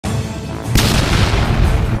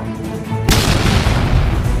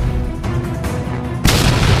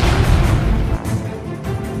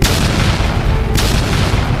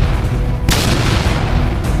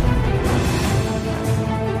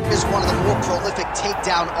prolific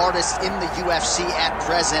takedown artist in the UFC at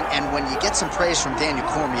present, and when you get some praise from Daniel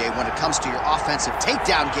Cormier when it comes to your offensive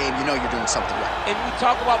takedown game, you know you're doing something right. And we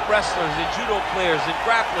talk about wrestlers and judo players and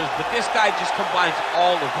grapplers, but this guy just combines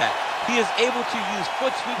all of that. He is able to use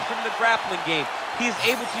foot sweeps from the grappling game. He is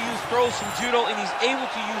able to use throws from judo, and he's able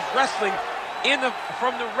to use wrestling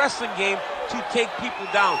from the wrestling game to take people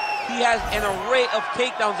down. He has an array of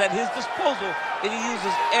takedowns at his disposal, and he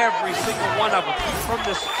uses every single one of them. From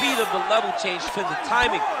the speed of the level change to the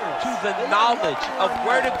timing to the knowledge of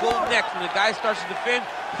where to go next when the guy starts to defend,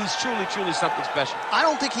 he's truly, truly something special. I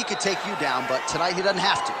don't think he could take you down, but tonight he doesn't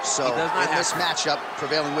have to. So in this matchup,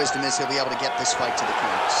 prevailing wisdom is he'll be able to get this fight to the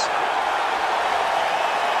canvas.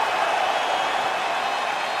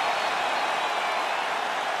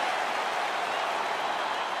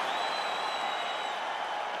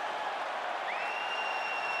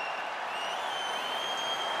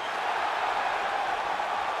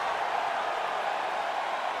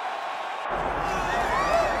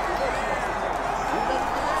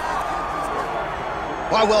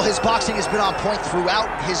 Why, well, his boxing has been on point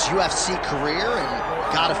throughout his UFC career, and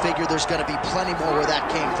gotta figure there's gonna be plenty more where that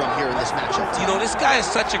came from here in this matchup. You know, this guy is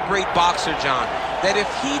such a great boxer, John, that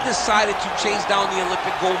if he decided to chase down the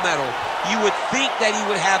Olympic gold medal, you would think that he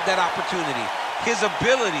would have that opportunity. His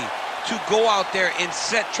ability to go out there and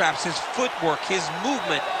set traps, his footwork, his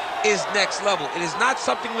movement is next level. It is not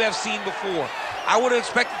something we have seen before. I would have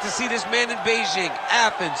expected to see this man in Beijing,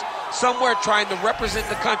 Athens, somewhere trying to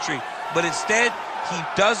represent the country, but instead, he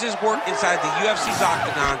does his work inside the UFC's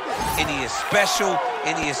octagon, and he is special,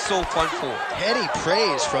 and he is so fun for. Heady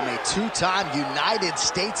praise from a two-time United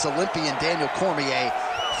States Olympian, Daniel Cormier.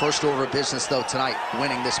 First order of business, though, tonight,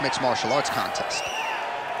 winning this mixed martial arts contest.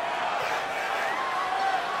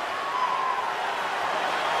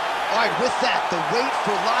 All right, with that, the wait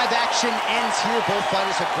for live action ends here. Both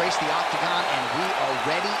fighters have graced the octagon, and we are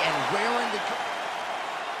ready and raring to go.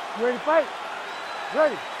 You ready to fight?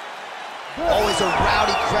 Ready. Good. Always a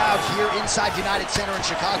rowdy crowd here inside United Center in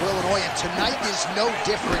Chicago, Illinois, and tonight is no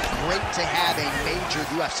different. Great to have a major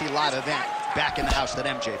UFC live event back in the house that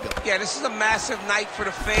MJ built. Yeah, this is a massive night for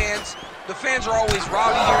the fans. The fans are always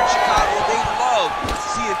rowdy here in Chicago. They love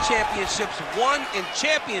seeing championships won, and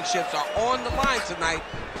championships are on the line tonight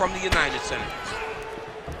from the United Center.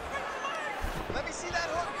 Let me see that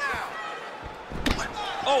hook now.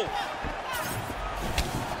 Oh.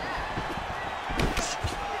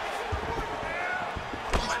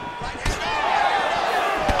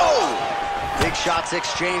 Big shots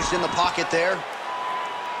exchanged in the pocket there.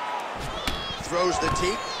 Throws the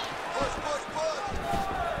teep. Push, push, push.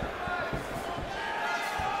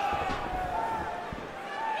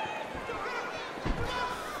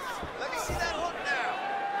 Let me see that hook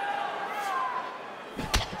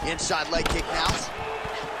now. Inside leg kick now.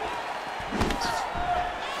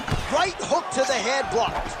 Right hook to the head,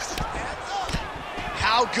 blocked.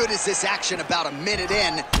 How good is this action about a minute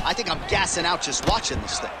in? I think I'm gassing out just watching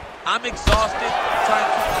this thing. I'm exhausted trying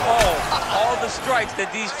to call all the strikes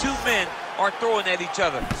that these two men are throwing at each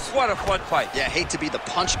other. What a fun fight. Yeah, hate to be the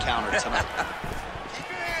punch counter tonight. Keep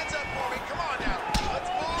your hands up for me. Come on now.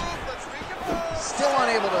 Let's move. Let's recompose. Still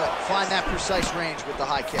unable to find that precise range with the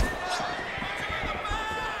high kick.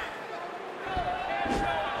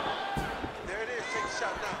 There it is. Take a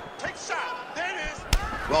shot now. Take a shot. There it is.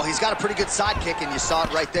 Well, he's got a pretty good side kick, and you saw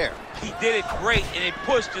it right there. He did it great, and it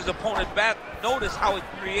pushed his opponent back. Notice how it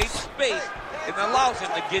creates space and allows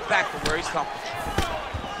him to get back to where he's coming.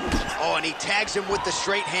 Oh, and he tags him with the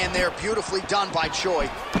straight hand there. Beautifully done by Choi.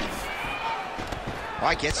 All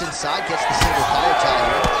right, gets inside, gets the single collar tie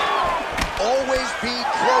here. Always be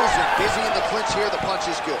closing. Busy in the clinch here. The punch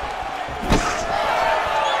is good.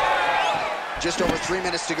 Just over 3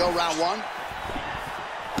 minutes to go, round one.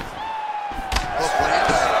 Hook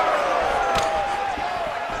lands.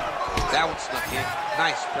 That one snuck in.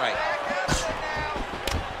 Nice strike.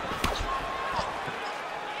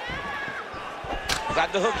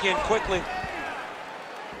 Got the hook in quickly.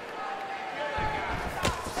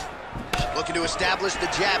 Looking to establish the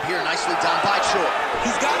jab here. Nicely done by Choi.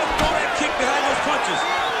 He's got to throw that kick behind those punches.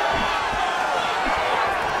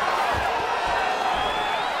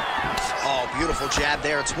 Oh, beautiful jab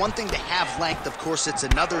there. It's one thing to have length. Of course, it's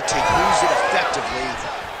another to use it effectively.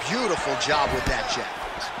 Beautiful job with that jab.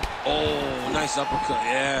 Oh, nice uppercut,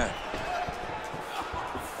 yeah.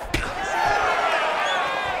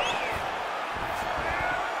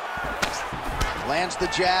 Lands the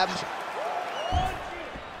jab.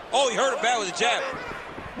 Oh, he hurt him bad with the jab.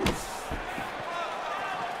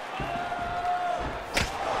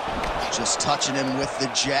 Just touching him with the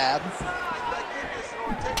jab.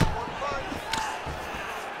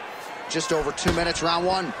 Just over 2 minutes, round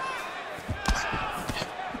one.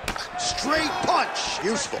 Straight punch,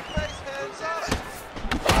 useful.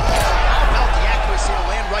 How about the accuracy to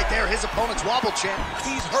land right there? His opponent's wobble champ.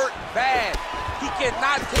 He's hurt bad. He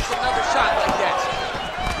cannot take another shot like that.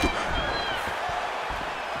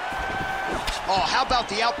 Oh, how about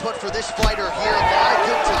the output for this fighter here? A lot of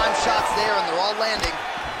good time shots there, and they're all landing.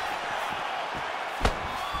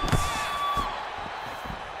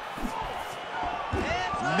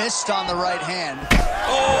 Missed on the right hand.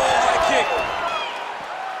 Oh, what a kick.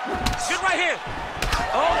 Good right hand.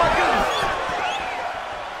 Oh, my goodness.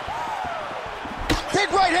 Big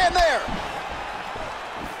right hand there.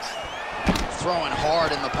 Throwing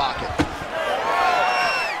hard in the pocket.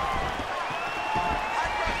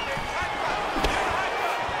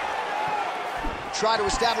 Try to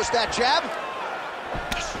establish that jab.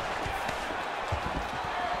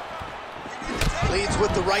 Leads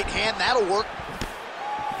with the right hand, that'll work.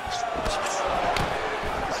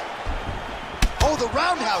 Oh, the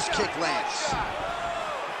roundhouse kick lands.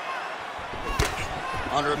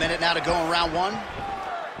 Under a minute now to go in round one.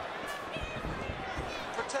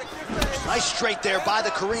 Nice straight there by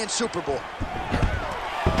the Korean Super Bowl.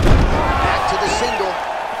 Back to the single.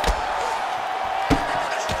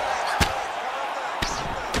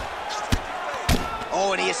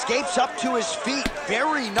 Oh, and he escapes up to his feet.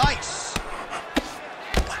 Very nice.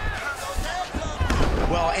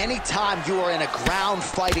 Well, anytime you are in a ground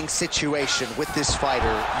fighting situation with this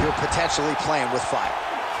fighter, you're potentially playing with fire.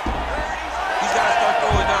 He's got to start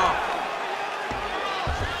throwing down.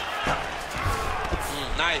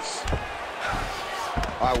 Nice.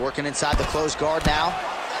 All right, working inside the closed guard now.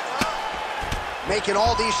 Making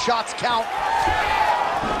all these shots count.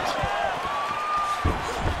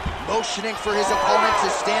 Motioning for his opponent to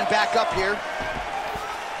stand back up here.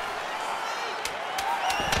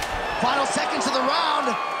 Final seconds of the round.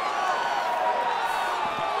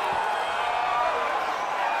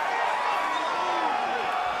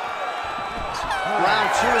 Round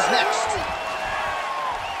two is next.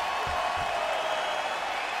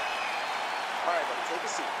 All right, buddy, take a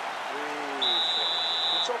seat. Breathe.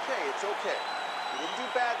 It's okay, it's okay. You didn't do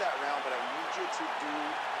bad that round, but I need you to do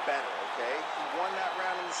better, okay? You won that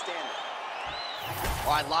round in the standing.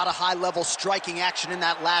 All right, a lot of high-level striking action in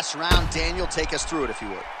that last round. Daniel, take us through it if you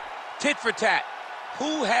would. Tit for tat.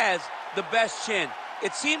 Who has the best chin?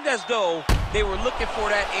 It seemed as though they were looking for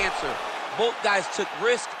that answer. Both guys took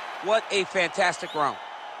risk. What a fantastic round.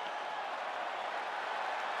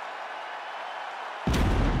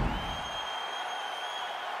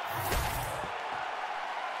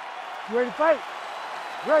 You ready to fight?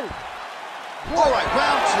 Ready. All right,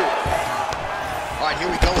 round two. All right, here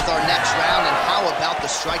we go with our next round, and how about the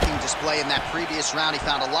striking display in that previous round? He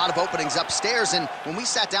found a lot of openings upstairs, and when we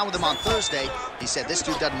sat down with him on Thursday, he said this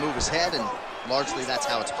dude doesn't move his head, and largely that's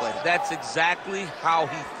how it's played out. That's exactly how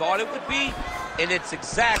he thought it would be, and it's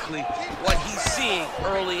exactly what he's seeing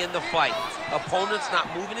early in the fight. Opponent's not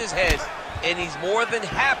moving his head, and he's more than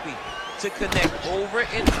happy to connect over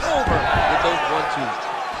and over with those 1-2s.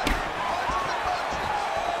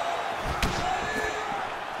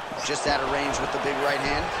 Just out of range with the big right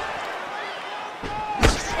hand.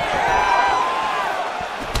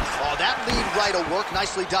 Oh, that lead right will work.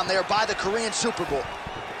 Nicely done there by the Korean Super Bowl.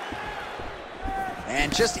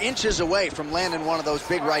 And just inches away from landing one of those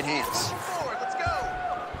big right hands. Let's go.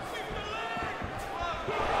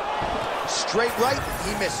 Straight right,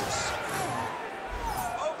 he misses.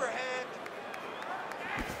 Overhand.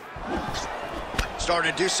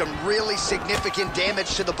 Starting to do some really significant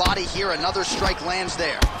damage to the body here. Another strike lands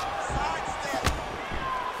there.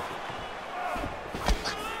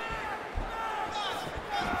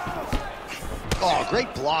 Oh,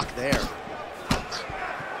 great block there. Don't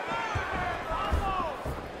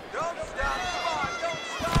stop. Come on, don't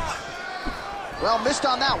stop. Well, missed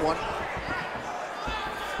on that one.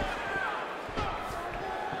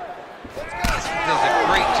 Does a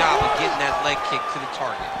great job of getting that leg kick to the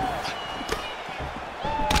target.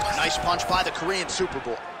 Nice punch by the Korean Super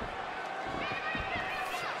Bowl.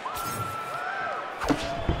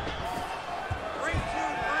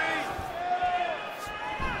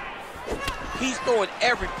 He's throwing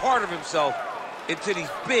every part of himself into these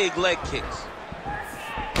big leg kicks.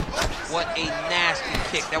 What a nasty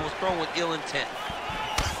kick. That was thrown with ill intent.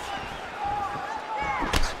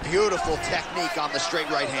 Beautiful technique on the straight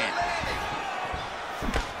right hand.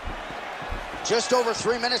 Just over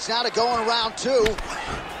 3 minutes now to go in round two.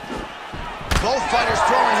 Both fighters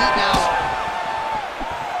throwing heat now.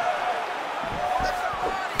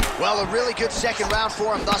 Well, a really good second round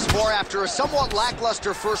for him thus far. After a somewhat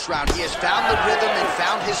lackluster first round, he has found the rhythm and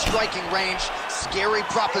found his striking range. Scary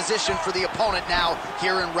proposition for the opponent now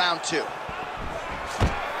here in round 2.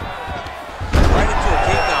 Right into a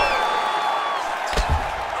takedown.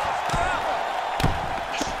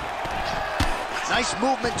 Nice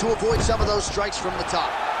movement to avoid some of those strikes from the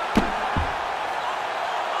top.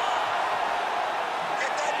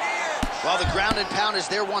 Well, the ground and pound is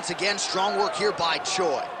there once again. Strong work here by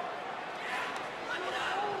Choi.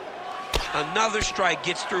 Another strike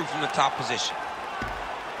gets through from the top position.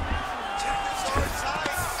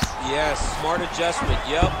 Yes, smart adjustment,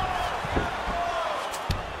 yep.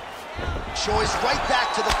 Choi's right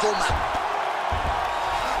back to the full mount.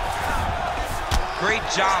 Great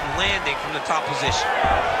job landing from the top position.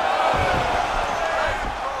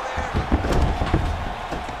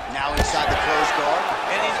 Now inside the closed guard.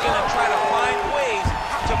 And he's gonna try to find ways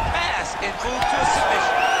to pass and move to a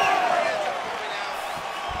submission.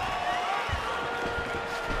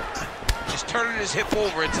 Just turning his hip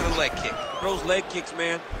over into the leg kick. Those leg kicks,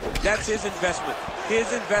 man, that's his investment.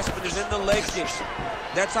 His investment is in the leg kicks.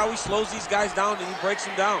 That's how he slows these guys down and he breaks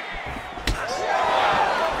them down.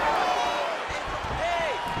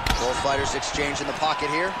 Both fighters exchange in the pocket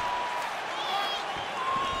here.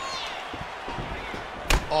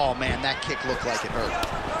 Oh, man, that kick looked like it hurt.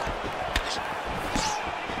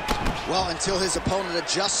 Well, until his opponent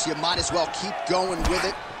adjusts, you might as well keep going with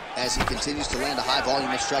it as he continues to land a high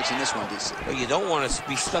volume of strikes in this one, DC. Well, you don't want to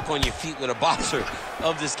be stuck on your feet with a boxer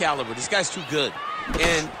of this caliber. This guy's too good.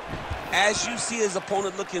 And as you see his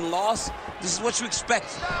opponent looking lost, this is what you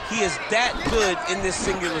expect. He is that good in this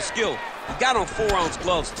singular skill. He got on 4-ounce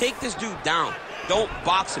gloves. Take this dude down. Don't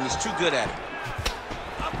box him. He's too good at it.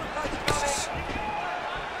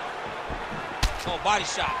 Oh, body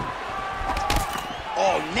shot.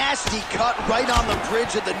 Oh, nasty cut right on the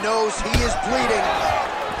bridge of the nose. He is bleeding.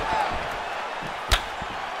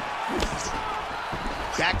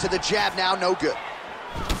 Back to the jab now, no good.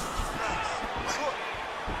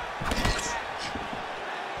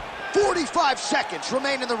 "45 seconds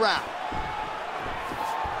remain in the round.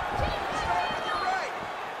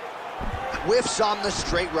 Whiffs on the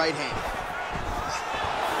straight right hand.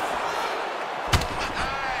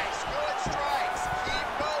 Nice, good strikes. Keep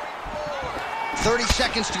going forward. 30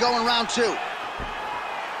 seconds to go in round 2.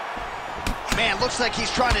 Man, looks like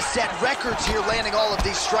he's trying to set records here, landing all of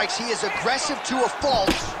these strikes. He is aggressive to a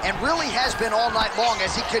fault and really has been all night long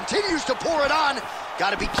as he continues to pour it on.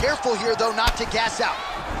 Got to be careful here, though, not to gas out.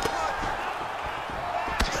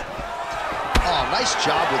 Oh, nice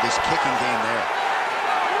job with his kicking game there.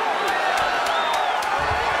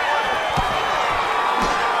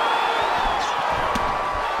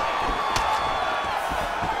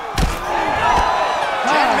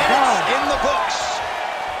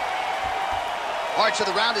 All right, so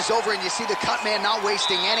the round is over, and you see the cut man not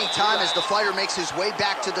wasting any time as the fighter makes his way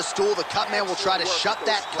back to the stool. The cut man will try to shut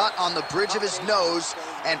that cut on the bridge of his nose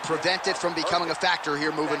and prevent it from becoming a factor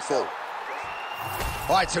here moving forward.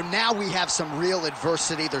 All right, so now we have some real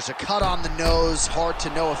adversity. There's a cut on the nose. Hard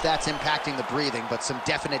to know if that's impacting the breathing, but some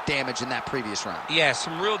definite damage in that previous round. Yeah,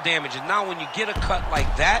 some real damage. And now when you get a cut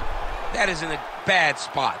like that, that is in a bad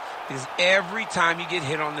spot. Because every time you get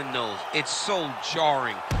hit on the nose, it's so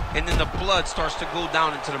jarring. And then the blood starts to go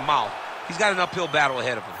down into the mouth. He's got an uphill battle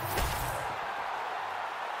ahead of him.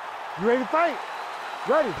 You ready to fight?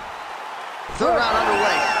 Ready. Third round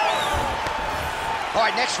underway. All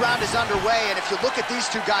right, next round is underway, and if you look at these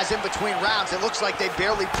two guys in between rounds, it looks like they've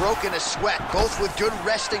barely broken a sweat, both with good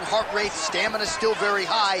resting heart rates, stamina still very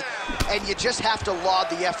high, and you just have to laud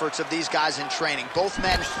the efforts of these guys in training. Both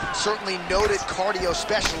men certainly noted cardio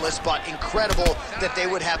specialists, but incredible that they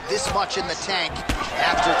would have this much in the tank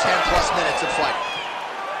after 10-plus minutes of fighting.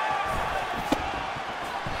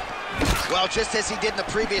 Well, just as he did in the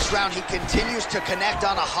previous round, he continues to connect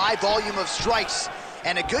on a high volume of strikes,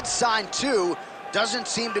 and a good sign, too, doesn't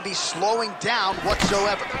seem to be slowing down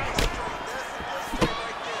whatsoever.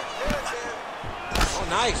 Oh,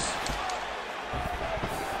 nice.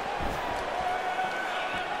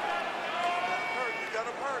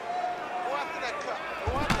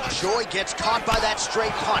 Choi gets caught by that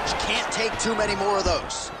straight punch. Can't take too many more of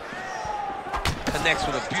those. Connects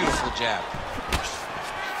with a beautiful jab.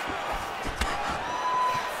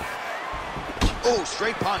 Oh,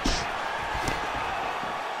 straight punch.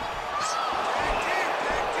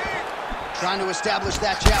 Trying to establish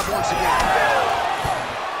that jab once again.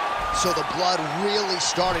 So the blood really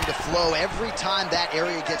starting to flow. Every time that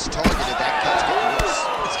area gets targeted, that cut's getting worse.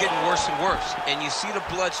 It's getting worse and worse. And you see the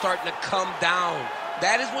blood starting to come down.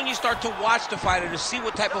 That is when you start to watch the fighter to see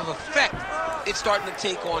what type of effect it's starting to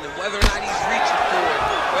take on him, whether or not he's reaching for it,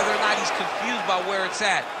 whether or not he's confused by where it's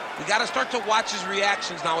at. We got to start to watch his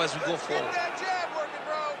reactions now as we go forward.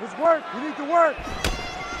 It's work. You need to work.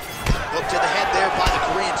 Hook to the head there by the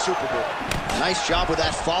Korean Super Bowl. Nice job with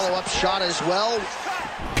that follow-up shot as well.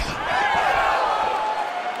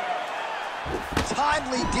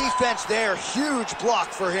 Timely defense there. Huge block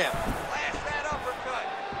for him.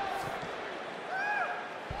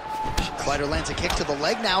 Fighter lands a kick to the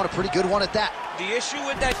leg now, and a pretty good one at that. The issue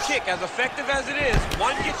with that kick, as effective as it is,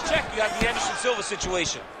 one gets checked, you have the Anderson Silva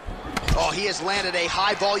situation. Oh, he has landed a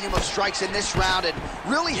high volume of strikes in this round and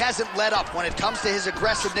really hasn't let up when it comes to his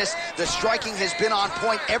aggressiveness. The striking has been on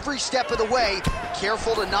point every step of the way.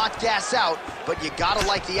 Careful to not gas out, but you gotta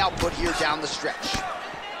like the output here down the stretch.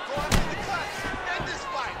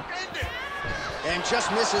 And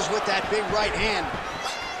just misses with that big right hand.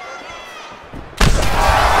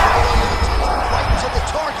 Right to the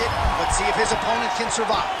target. Let's see if his opponent can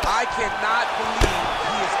survive. I cannot believe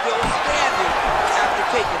he is still standing after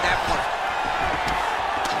taking that punch.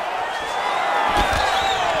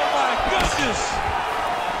 Oh my goodness!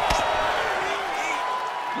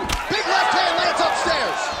 Big left hand lands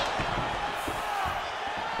upstairs.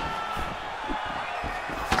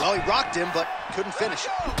 Well, he rocked him, but couldn't finish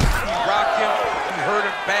it. He rocked him, he hurt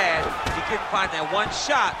him bad. He couldn't find that one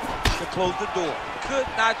shot to close the door. Could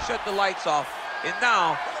not shut the lights off. And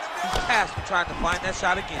now, he's tasked with trying to find that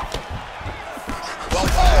shot again. Well,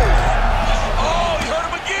 oh, he hurt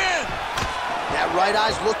him again! That right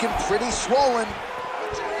eye's looking pretty swollen.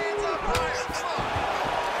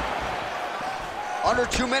 Under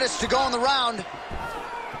 2 minutes to go in the round.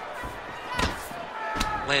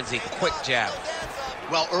 Lands a quick jab.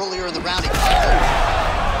 Well, earlier in the round,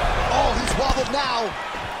 oh, he's wobbled now.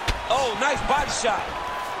 Oh, nice body shot.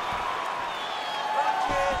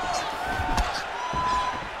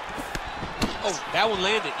 Oh, that one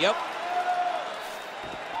landed, yep.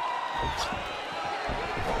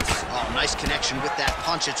 Oh, nice connection with that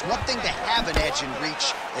punch. It's one thing to have an edge and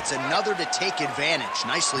reach. It's another to take advantage.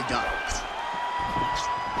 Nicely done.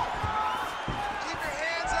 Keep your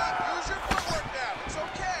hands up. Use your footwork now. It's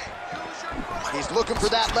okay. Use your footwork. He's looking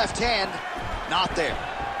for that left hand. Not there.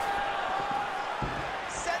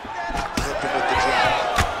 Set that up. Looking with the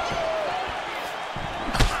jab.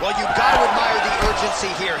 Well, you got to admire the urgency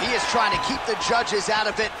here. He is trying to keep the judges out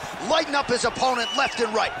of it, lighten up his opponent left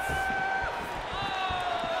and right.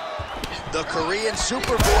 The Korean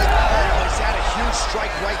Superboy, he's had a huge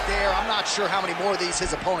strike right there. I'm not sure how many more of these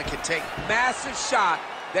his opponent can take. Massive shot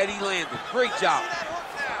that he landed. Great job.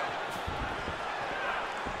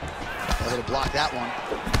 Able to block that one.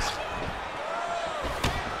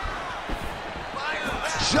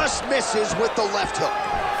 Just misses with the left hook.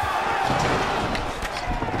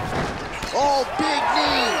 Oh, big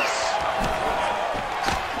knees.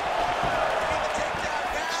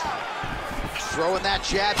 Throwing that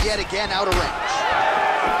jab yet again out of range.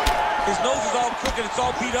 His nose is all crooked, it's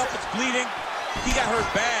all beat up, it's bleeding. He got hurt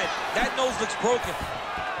bad. That nose looks broken.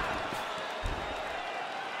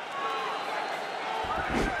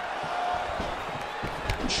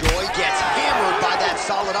 Choi gets hammered by that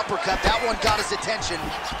solid uppercut. That one got his attention.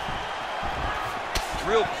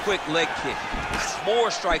 Real quick leg kick. More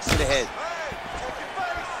strikes to the head.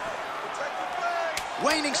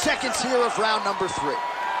 Waning seconds here of round number 3.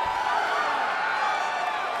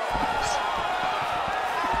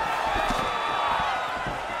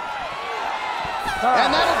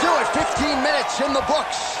 And that'll do it. 15 minutes in the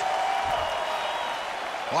books.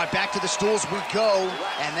 All right, back to the stools we go,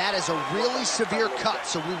 and that is a really severe cut,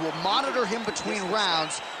 so we will monitor him between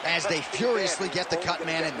rounds as they furiously get the cut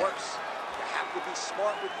man in there. You have to be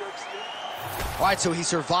smart with your experience. All right, so he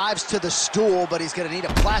survives to the stool, but he's going to need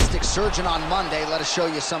a plastic surgeon on Monday. Let us show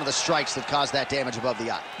you some of the strikes that caused that damage above the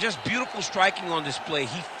eye. Just beautiful striking on display.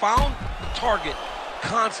 He found the target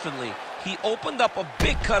constantly. He opened up a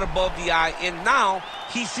big cut above the eye, and now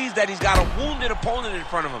he sees that he's got a wounded opponent in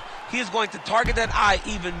front of him. He is going to target that eye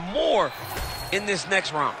even more in this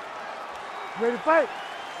next round. Ready to fight?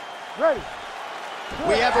 Ready.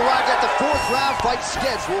 We have arrived at the 4th round fight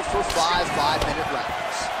scheduled for 5 5-minute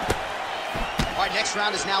rounds. All right, next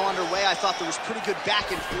round is now underway. I thought there was pretty good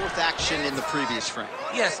back and forth action in the previous frame.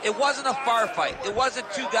 Yes, it wasn't a firefight. It wasn't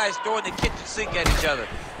two guys throwing the kitchen sink at each other.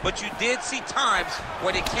 But you did see times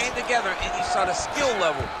where they came together and you saw the skill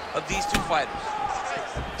level of these two fighters.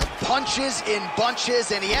 Punches in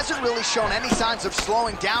bunches, and he hasn't really shown any signs of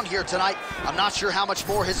slowing down here tonight. I'm not sure how much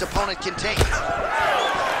more his opponent can take.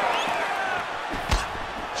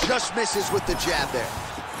 Just misses with the jab there.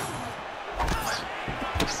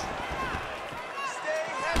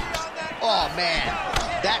 Oh, man,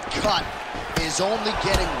 that cut is only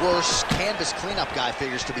getting worse. Canvas cleanup guy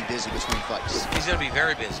figures to be busy between fights. He's going to be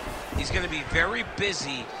very busy. He's going to be very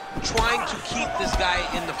busy trying to keep this guy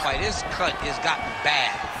in the fight. His cut has gotten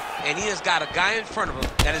bad, and he has got a guy in front of him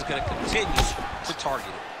that is going to continue to target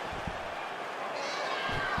him.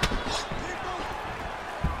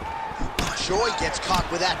 Choi gets caught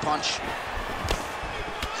with that punch.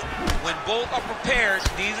 When both are prepared,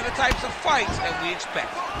 these are the types of fights that we expect.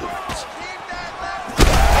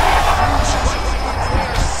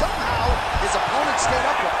 Somehow, his opponent stayed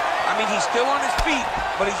upright. I mean, he's still on his feet,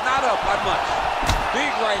 but he's not up by much. Big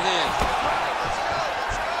right hand.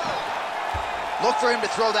 Look for him to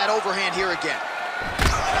throw that overhand here again.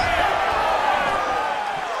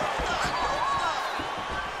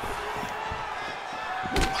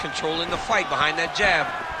 Controlling the fight behind that jab.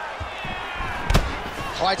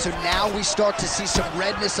 All right, so now we start to see some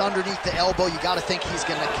redness underneath the elbow. You got to think he's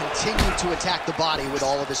going to continue to attack the body with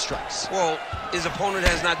all of his strikes. Well, his opponent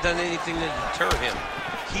has not done anything to deter him.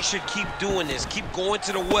 He should keep doing this, keep going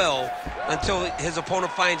to the well until his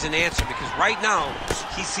opponent finds an answer, because right now,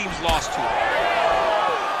 he seems lost to it.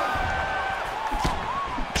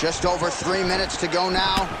 Just over 3 minutes to go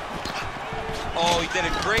now. Oh, he did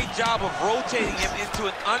a great job of rotating him into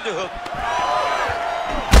an underhook.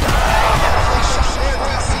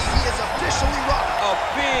 He is officially rocked. A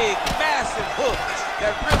big, massive hook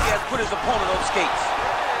that really has put his opponent on skates.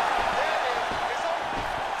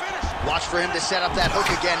 Watch for him to set up that hook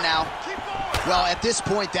again now. Well, at this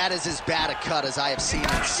point, that is as bad a cut as I have seen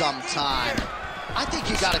in some time. I think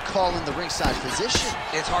you got to call in the ringside physician.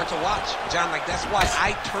 It's hard to watch, John. Like, that's why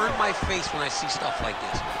I turn my face when I see stuff like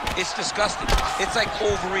this. It's disgusting. It's like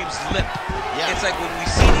Overeem's lip. Yeah. It's like when we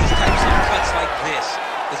see these types of cuts like this,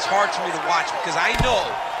 it's hard for me to watch, because I know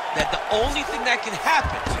that the only thing that can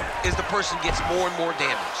happen is the person gets more and more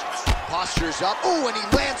damaged. Posture's up. Oh, and he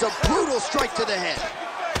lands a brutal strike to the head.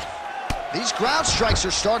 These ground strikes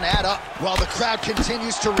are starting to add up. Well, the crowd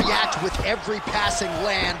continues to react with every passing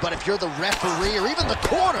land, but if you're the referee or even the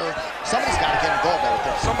corner, somebody's got to get involved with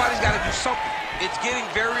this. Somebody's got to do something. It's getting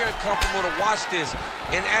very uncomfortable to watch this.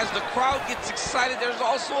 And as the crowd gets excited, there's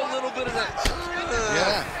also a little bit of that,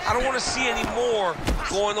 I don't want to see any more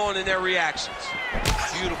going on in their reactions.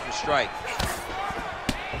 Beautiful strike.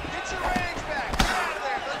 Get your range back. Get out of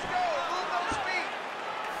there. Let's go. Move those feet.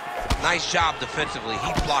 Nice job defensively.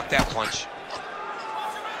 He blocked that punch.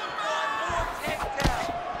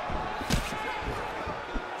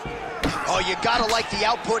 Oh, you gotta like the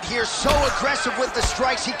output here. So aggressive with the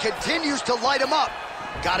strikes. He continues to light him up.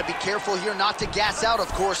 Gotta be careful here not to gas out,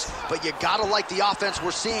 of course, but you gotta like the offense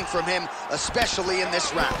we're seeing from him, especially in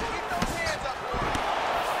this round.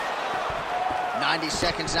 90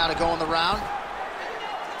 seconds now to go in the round.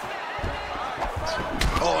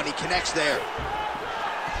 Oh, and he connects there.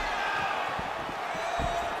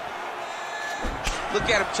 Look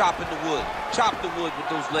at him chopping the wood. Chop the wood with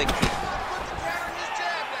those leg kicks.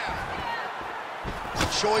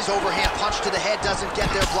 Choi's overhand punch to the head doesn't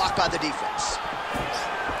get there, blocked by the defense.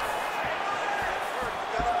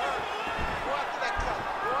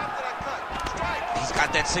 He's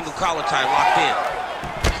got that single collar tie locked in.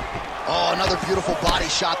 Oh, another beautiful body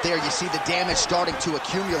shot there. You see the damage starting to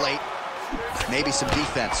accumulate. Maybe some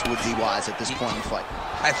defense would be wise at this point in the fight.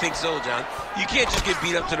 I think so, John. You can't just get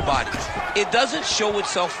beat up to the body. It doesn't show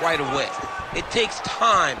itself right away. It takes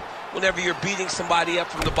time whenever you're beating somebody up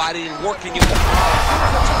from the body and working your...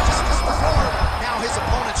 Now his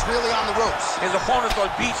opponent's really on the ropes. His opponent's on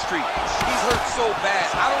Beat Street. He's hurt so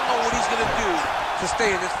bad. I don't know what he's going to do to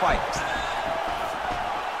stay in this fight.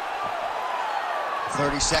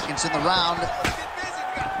 30 seconds in the round.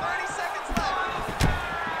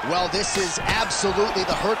 Well, this is absolutely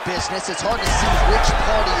the hurt business. It's hard to see which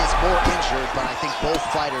party is more injured, but I think both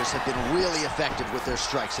fighters have been really effective with their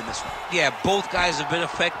strikes in this one. Yeah, both guys have been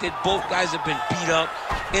affected. Both guys have been beat up.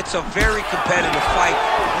 It's a very competitive fight.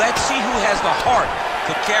 Let's see who has the heart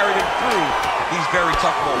to carry them through these very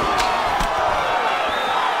tough moments.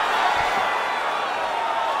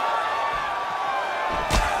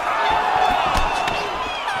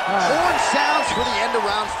 Horn sounds for the end of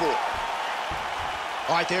round 4.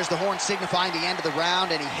 All right, there's the horn signifying the end of the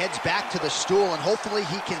round, and he heads back to the stool, and hopefully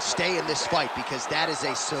he can stay in this fight, because that is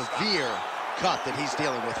a severe cut that he's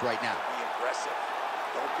dealing with right now. Be aggressive.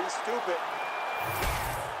 Don't be stupid.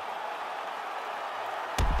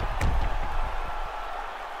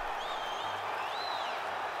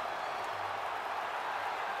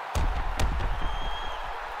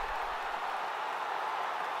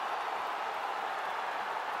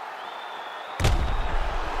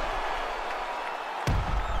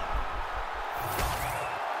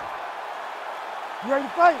 You ready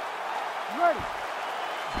to fight? Ready.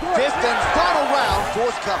 Fifth and final round,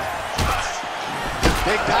 forthcoming.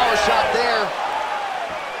 Big power shot there.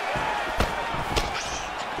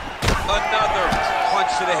 Another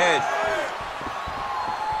punch to the head.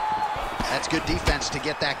 That's good defense to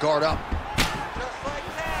get that guard up.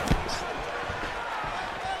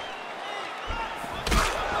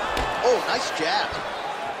 Oh, nice jab.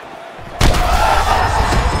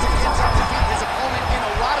 His opponent in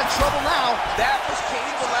a lot of trouble now. That was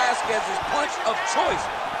Cain Velasquez's punch of choice.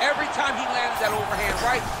 Every time he landed that overhand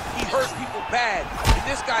right, he hurt people bad. And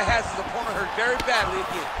this guy has his opponent hurt very badly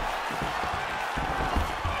again.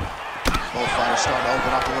 Both fighters starting to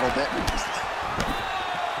open up a little bit.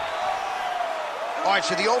 All right,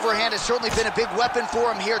 so the overhand has certainly been a big weapon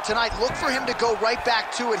for him here tonight. Look for him to go right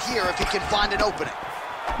back to it here if he can find an opening.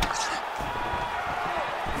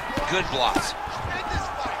 Good blocks.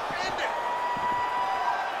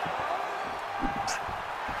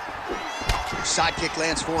 Side kick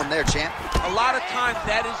lands for him there, champ. A lot of times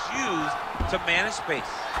that is used to manage space.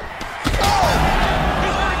 Oh!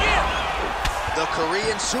 He's hurt again. The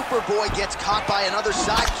Korean Superboy gets caught by another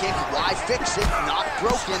side kick. Why fix it? Not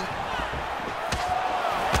broken.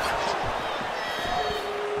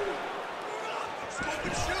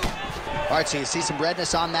 All right, so you see some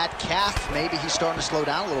redness on that calf. Maybe he's starting to slow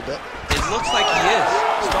down a little bit. It looks like he is.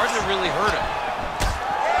 Starting to really hurt him.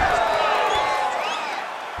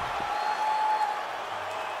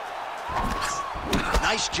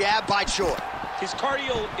 Nice jab by Choi. His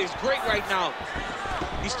cardio is great right now.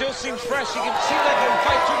 He still seems fresh. He can seem like he can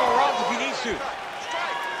fight 2 more rounds if he needs to.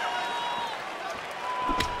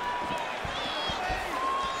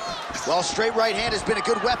 Well, straight right hand has been a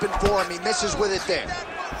good weapon for him. He misses with it there.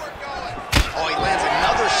 Oh, he lands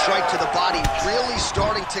another strike to the body, really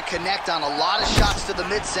starting to connect on a lot of shots to the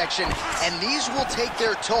midsection, and these will take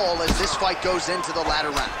their toll as this fight goes into the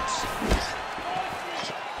latter rounds.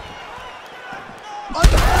 On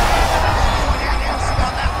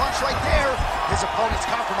that punch right there. His opponent's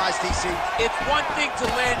compromised, DC. It's one thing to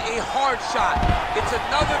land a hard shot. It's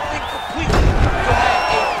another thing completely to land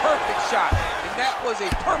a perfect shot. And that was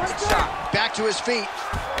a perfect shot. Back to his feet.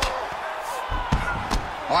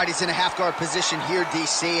 All right, he's in a half-guard position here,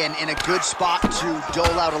 DC, and in a good spot to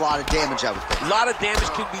dole out a lot of damage, I would think. A lot of damage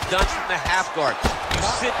can be done from the half guard. You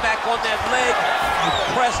sit back on that leg, you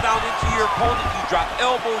press down into your opponent, you drop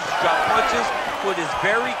elbows, you drop punches. What is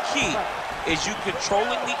very key is you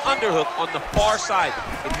controlling the underhook on the far side.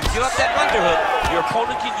 If you give up that underhook, your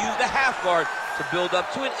opponent can use the half guard to build up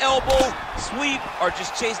to an elbow, sweep, or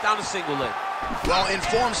just chase down a single leg. Well,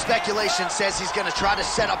 informed speculation says he's going to try to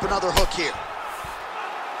set up another hook here.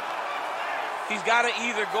 He's got to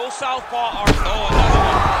either go southpaw or another one.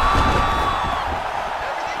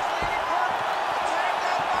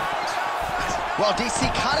 Well, DC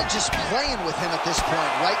kind of just playing with him at this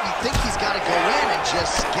point, right? You think he's got to go in and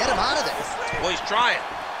just get him out of there. Well, he's trying,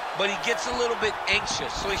 but he gets a little bit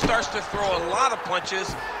anxious, so he starts to throw a lot of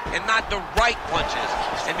punches and not the right punches.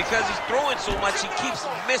 And because he's throwing so much, he keeps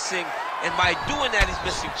missing, and by doing that, he's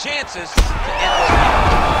missing chances to end the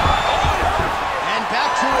fight. And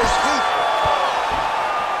back to his feet.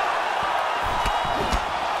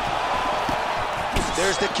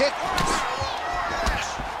 There's the kick.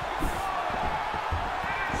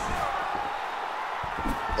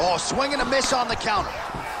 Oh, swing and a miss on the counter.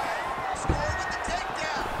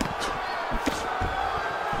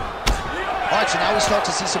 All right, so now we start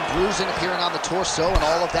to see some bruising appearing on the torso, and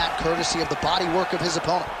all of that courtesy of the body work of his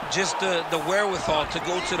opponent. Just the wherewithal to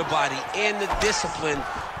go to the body and the discipline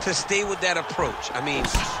to stay with that approach. I mean,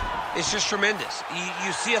 it's just tremendous.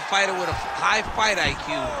 You see a fighter with a high fight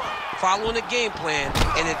IQ following a game plan,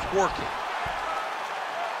 and it's working.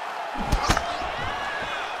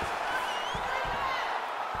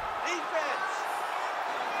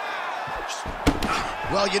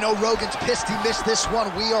 Well, you know, Rogan's pissed he missed this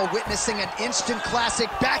one. We are witnessing an instant classic.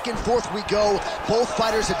 Back and forth we go. Both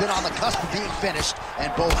fighters have been on the cusp of being finished,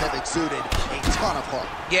 and both have exuded a ton of heart.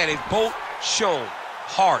 Yeah, they've both shown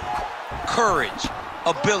heart, courage,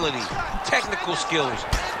 ability, technical skills.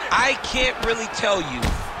 I can't really tell you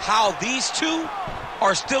how these two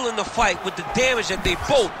are still in the fight with the damage that they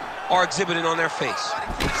both are exhibiting on their face.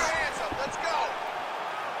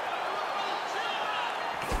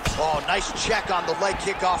 Oh, nice check on the leg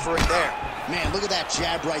kick offering there. Man, look at that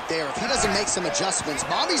jab right there. If he doesn't make some adjustments,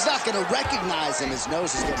 Mommy's not going to recognize him. His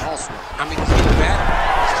nose is getting all swollen. I mean, he's getting better.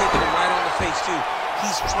 He's taking him right on the face, too.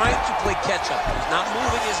 He's trying to play catch-up. He's not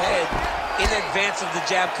moving his head in advance of the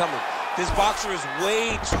jab coming. This boxer is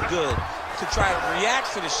way too good to try to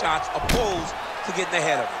react to the shots opposed to getting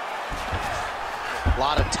ahead of him. A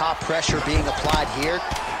lot of top pressure being applied here.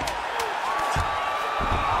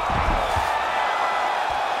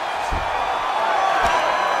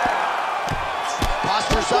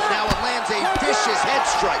 vicious head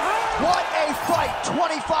strike. What a fight.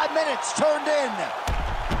 25 minutes turned in.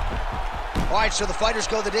 All right, so the fighters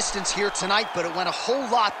go the distance here tonight, but it went a whole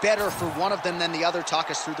lot better for one of them than the other. Talk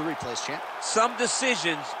us through the replays, champ. Some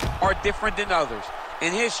decisions are different than others,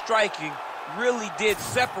 and his striking really did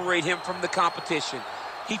separate him from the competition.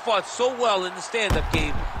 He fought so well in the stand-up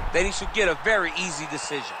game that he should get a very easy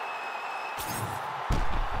decision.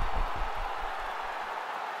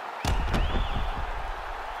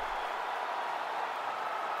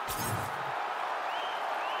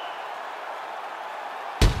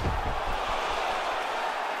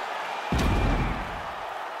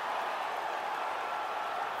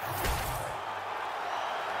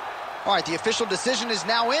 All right, the official decision is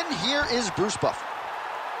now in. Here is Bruce Buffer.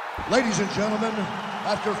 Ladies and gentlemen,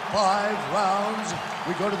 after 5 rounds,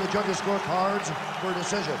 we go to the judges' scorecards for a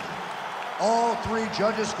decision. All 3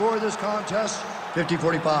 judges score this contest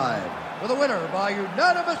 50-45. For the winner by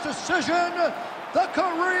unanimous decision, the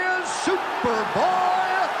Korean Superboy